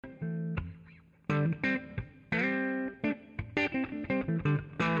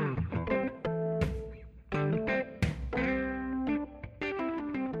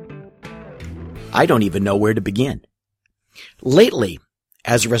I don't even know where to begin. Lately,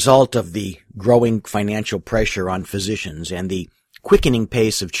 as a result of the growing financial pressure on physicians and the quickening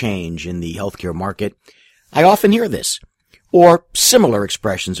pace of change in the healthcare market, I often hear this, or similar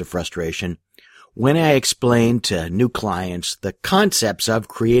expressions of frustration, when I explain to new clients the concepts of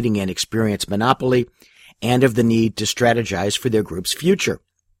creating an experience monopoly and of the need to strategize for their group's future.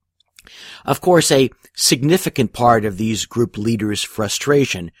 Of course, a significant part of these group leaders'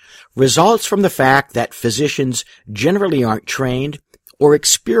 frustration results from the fact that physicians generally aren't trained or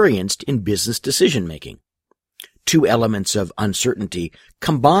experienced in business decision-making. Two elements of uncertainty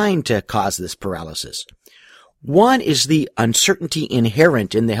combine to cause this paralysis. One is the uncertainty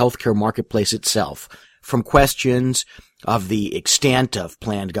inherent in the healthcare marketplace itself, from questions of the extent of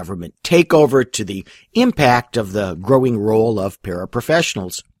planned government takeover to the impact of the growing role of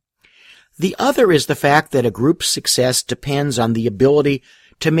paraprofessionals. The other is the fact that a group's success depends on the ability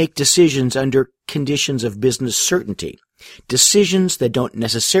to make decisions under conditions of business certainty, decisions that don't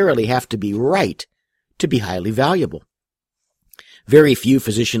necessarily have to be right to be highly valuable. Very few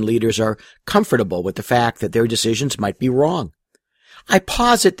physician leaders are comfortable with the fact that their decisions might be wrong. I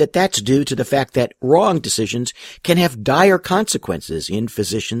posit that that's due to the fact that wrong decisions can have dire consequences in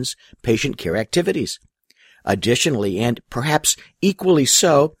physicians' patient care activities. Additionally, and perhaps equally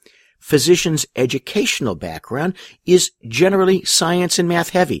so, physicians' educational background is generally science and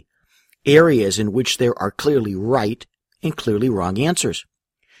math heavy, areas in which there are clearly right and clearly wrong answers.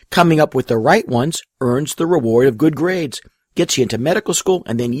 Coming up with the right ones earns the reward of good grades, gets you into medical school,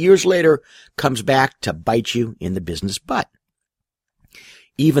 and then years later comes back to bite you in the business butt.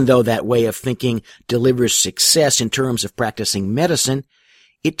 Even though that way of thinking delivers success in terms of practicing medicine,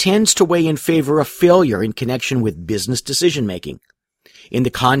 it tends to weigh in favor of failure in connection with business decision-making. In the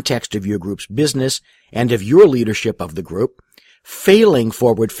context of your group's business and of your leadership of the group, failing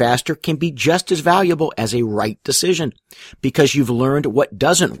forward faster can be just as valuable as a right decision because you've learned what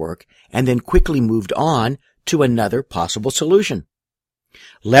doesn't work and then quickly moved on to another possible solution.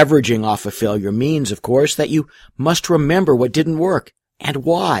 Leveraging off a failure means, of course, that you must remember what didn't work and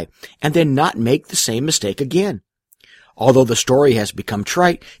why, and then not make the same mistake again. Although the story has become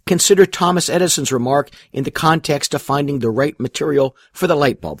trite, consider Thomas Edison's remark in the context of finding the right material for the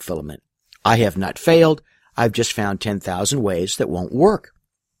light bulb filament. I have not failed. I've just found 10,000 ways that won't work.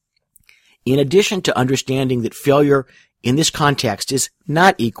 In addition to understanding that failure in this context is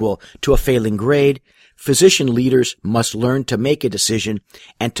not equal to a failing grade, physician leaders must learn to make a decision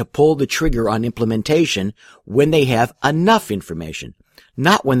and to pull the trigger on implementation when they have enough information,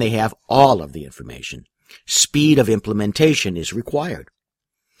 not when they have all of the information. Speed of implementation is required.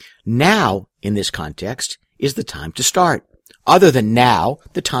 Now, in this context, is the time to start. Other than now,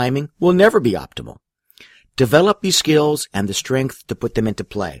 the timing will never be optimal. Develop these skills and the strength to put them into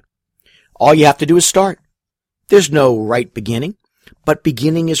play. All you have to do is start. There's no right beginning, but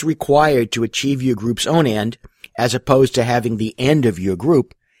beginning is required to achieve your group's own end, as opposed to having the end of your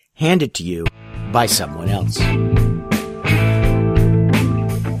group handed to you by someone else.